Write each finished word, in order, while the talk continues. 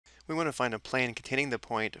We want to find a plane containing the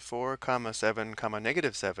point 4, 7,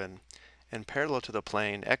 negative 7, and parallel to the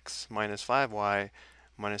plane x minus 5y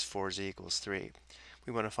minus 4z equals 3.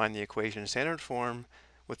 We want to find the equation in standard form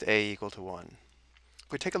with a equal to 1.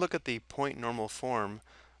 If we take a look at the point normal form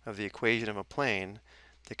of the equation of a plane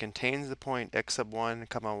that contains the point x sub 1,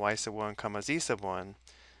 y sub 1, z sub 1,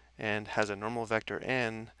 and has a normal vector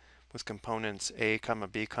n with components a,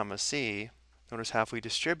 b, c, notice how if we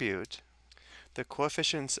distribute, the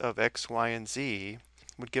coefficients of x, y, and z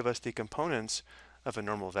would give us the components of a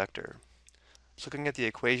normal vector. So looking at the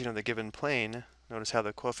equation of the given plane, notice how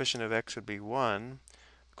the coefficient of x would be 1,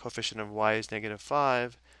 the coefficient of y is negative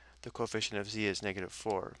 5, the coefficient of z is negative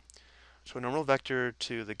 4. So a normal vector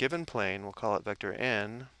to the given plane, we'll call it vector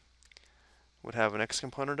n, would have an x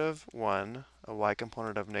component of 1, a y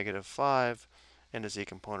component of negative 5, and a z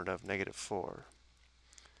component of negative 4.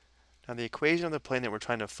 Now the equation of the plane that we're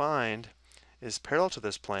trying to find is parallel to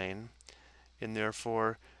this plane, and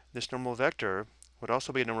therefore this normal vector would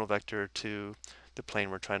also be a normal vector to the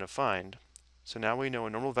plane we're trying to find. So now we know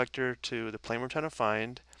a normal vector to the plane we're trying to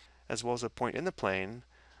find, as well as a point in the plane,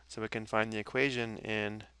 so we can find the equation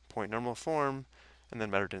in point normal form and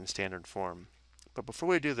then write it in standard form. But before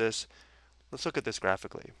we do this, let's look at this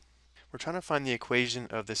graphically. We're trying to find the equation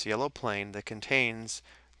of this yellow plane that contains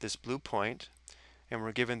this blue point, and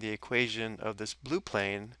we're given the equation of this blue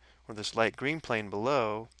plane, or this light green plane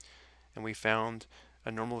below, and we found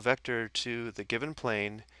a normal vector to the given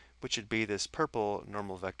plane, which would be this purple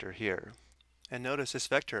normal vector here. And notice this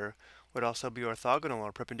vector would also be orthogonal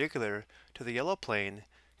or perpendicular to the yellow plane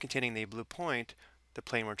containing the blue point, the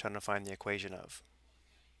plane we're trying to find the equation of.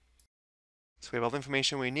 So we have all the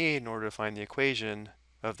information we need in order to find the equation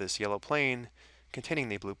of this yellow plane containing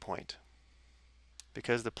the blue point.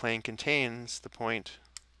 Because the plane contains the point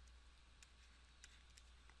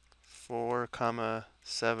 4,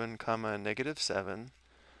 7, negative 7,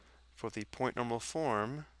 for the point normal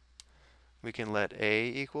form, we can let a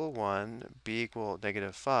equal 1, b equal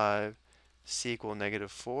negative 5, c equal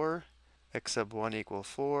negative 4, x sub 1 equal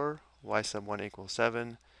 4, y sub 1 equal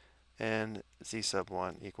 7, and z sub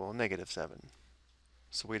 1 equal negative 7.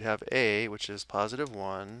 So we'd have a, which is positive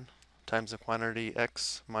 1, times the quantity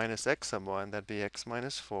x minus x sub 1, that'd be x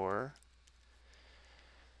minus 4,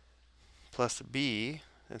 plus b,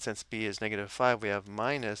 and since b is negative 5, we have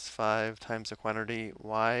minus 5 times the quantity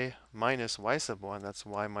y minus y sub 1, that's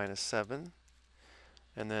y minus 7,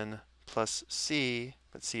 and then plus c,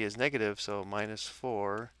 but c is negative, so minus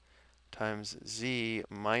 4 times z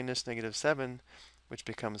minus negative 7, which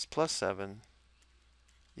becomes plus 7,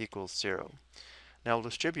 equals 0. Now we'll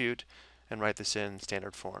distribute and write this in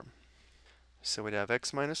standard form. So we'd have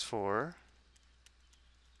x minus 4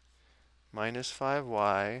 minus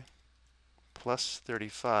 5y plus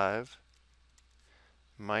 35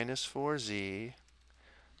 minus 4z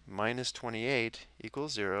minus 28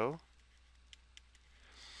 equals 0.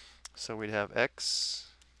 So we'd have x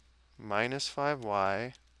minus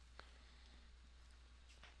 5y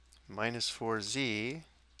minus 4z.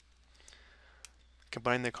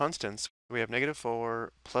 Combining the constants, we have negative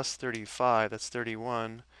 4 plus 35, that's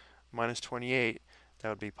 31, minus 28, that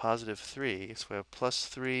would be positive 3. So we have plus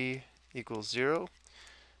 3 equals 0.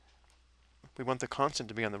 We want the constant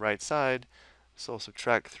to be on the right side, so we'll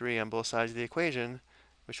subtract 3 on both sides of the equation,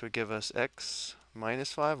 which would give us x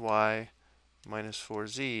minus 5y minus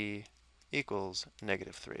 4z equals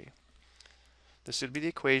negative 3. This would be the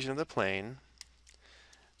equation of the plane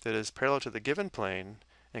that is parallel to the given plane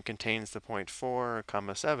and contains the point 4,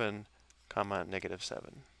 7, negative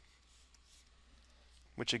 7,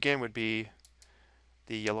 which again would be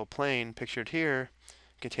the yellow plane pictured here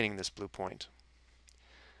containing this blue point.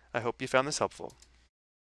 I hope you found this helpful.